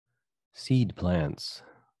Seed plants.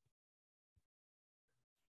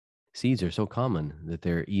 Seeds are so common that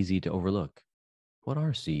they're easy to overlook. What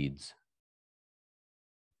are seeds?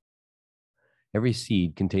 Every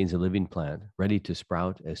seed contains a living plant ready to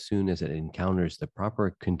sprout as soon as it encounters the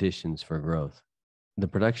proper conditions for growth. The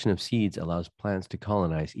production of seeds allows plants to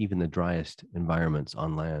colonize even the driest environments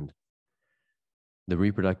on land. The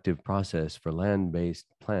reproductive process for land-based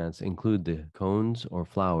plants include the cones or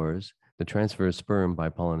flowers, the transfer of sperm by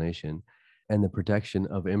pollination, and the protection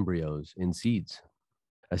of embryos in seeds.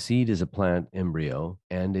 A seed is a plant embryo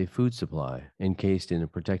and a food supply encased in a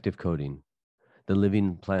protective coating. The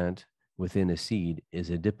living plant within a seed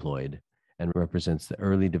is a diploid and represents the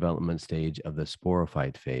early development stage of the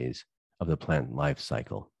sporophyte phase of the plant life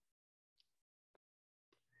cycle.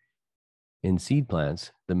 In seed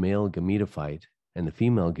plants, the male gametophyte and the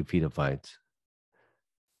female gametophytes.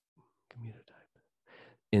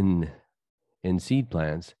 In seed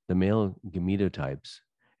plants, the male gametotypes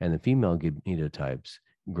and the female gametotypes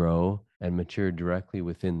grow and mature directly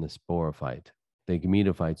within the sporophyte. The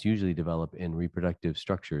gametophytes usually develop in reproductive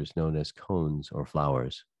structures known as cones or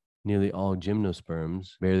flowers. Nearly all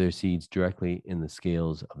gymnosperms bear their seeds directly in the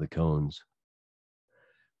scales of the cones.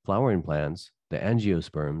 Flowering plants, the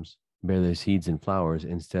angiosperms, bear their seeds in flowers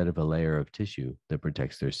instead of a layer of tissue that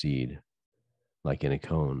protects their seed, like in a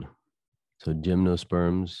cone. So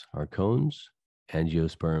gymnosperms are cones,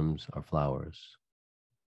 angiosperms are flowers.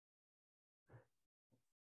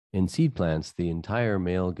 In seed plants, the entire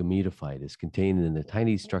male gametophyte is contained in a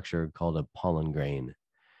tiny structure called a pollen grain.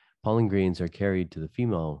 Pollen grains are carried to the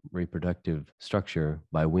female reproductive structure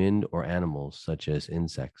by wind or animals such as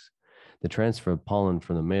insects. The transfer of pollen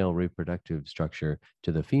from the male reproductive structure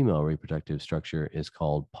to the female reproductive structure is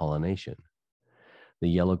called pollination. The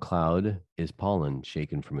yellow cloud is pollen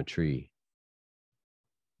shaken from a tree.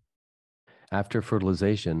 After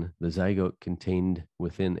fertilization, the zygote contained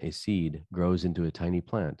within a seed grows into a tiny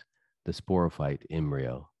plant, the sporophyte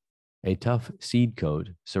embryo. A tough seed coat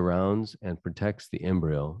surrounds and protects the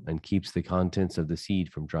embryo and keeps the contents of the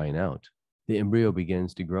seed from drying out. The embryo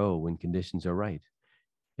begins to grow when conditions are right.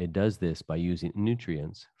 It does this by using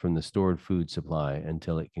nutrients from the stored food supply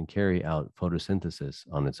until it can carry out photosynthesis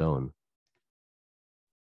on its own.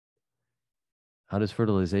 How does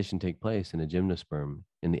fertilization take place in a gymnosperm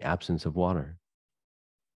in the absence of water?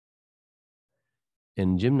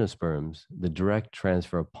 In gymnosperms, the direct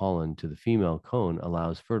transfer of pollen to the female cone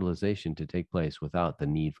allows fertilization to take place without the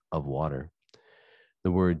need of water.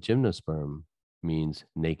 The word gymnosperm means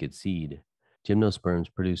naked seed.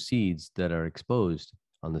 Gymnosperms produce seeds that are exposed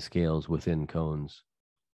on the scales within cones.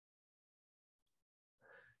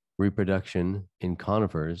 Reproduction in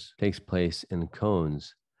conifers takes place in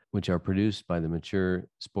cones, which are produced by the mature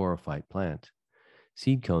sporophyte plant.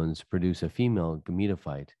 Seed cones produce a female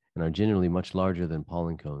gametophyte and are generally much larger than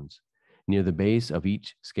pollen cones. Near the base of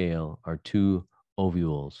each scale are two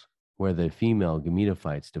ovules where the female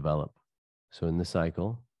gametophytes develop. So in the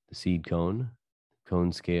cycle, the seed cone,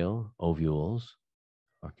 cone scale, ovules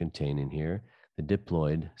are contained in here. The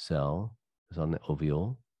diploid cell is on the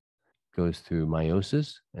ovule, goes through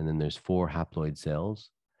meiosis, and then there's 4 haploid cells,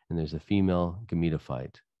 and there's a female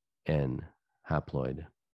gametophyte, N haploid.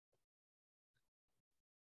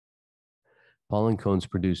 Pollen cones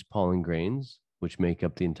produce pollen grains, which make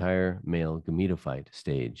up the entire male gametophyte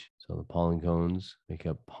stage. So the pollen cones make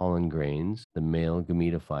up pollen grains, the male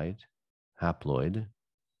gametophyte, haploid.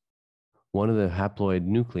 One of the haploid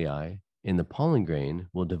nuclei in the pollen grain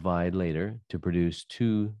will divide later to produce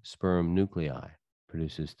 2 sperm nuclei.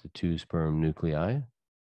 Produces the 2 sperm nuclei.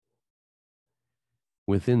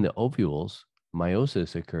 Within the ovules,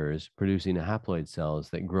 meiosis occurs, producing haploid cells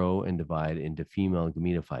that grow and divide into female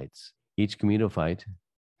gametophytes. Each gametophyte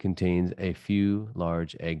contains a few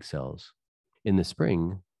large egg cells. In the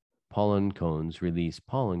spring, pollen cones release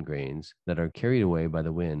pollen grains that are carried away by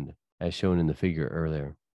the wind, as shown in the figure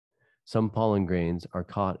earlier. Some pollen grains are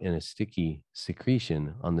caught in a sticky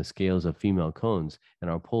secretion on the scales of female cones and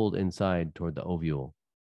are pulled inside toward the ovule.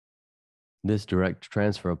 This direct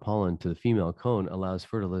transfer of pollen to the female cone allows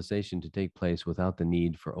fertilization to take place without the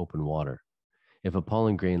need for open water. If a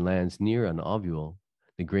pollen grain lands near an ovule,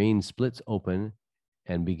 the grain splits open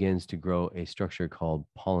and begins to grow a structure called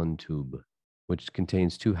pollen tube, which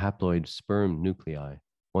contains 2 haploid sperm nuclei.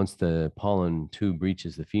 Once the pollen tube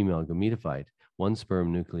reaches the female gametophyte, one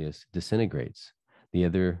sperm nucleus disintegrates. The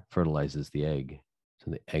other fertilizes the egg.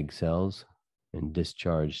 So the egg cells and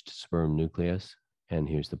discharged sperm nucleus, and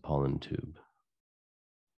here's the pollen tube.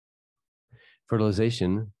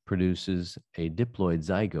 Fertilization produces a diploid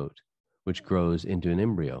zygote, which grows into an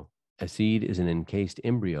embryo. A seed is an encased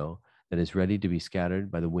embryo that is ready to be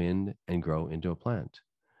scattered by the wind and grow into a plant.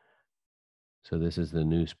 So this is the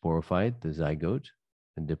new sporophyte, the zygote,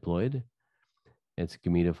 and diploid. It's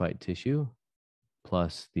gametophyte tissue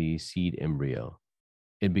plus the seed embryo.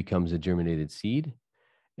 It becomes a germinated seed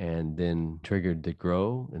and then triggered to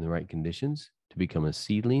grow in the right conditions to become a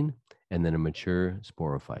seedling and then a mature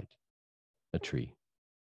sporophyte, a tree.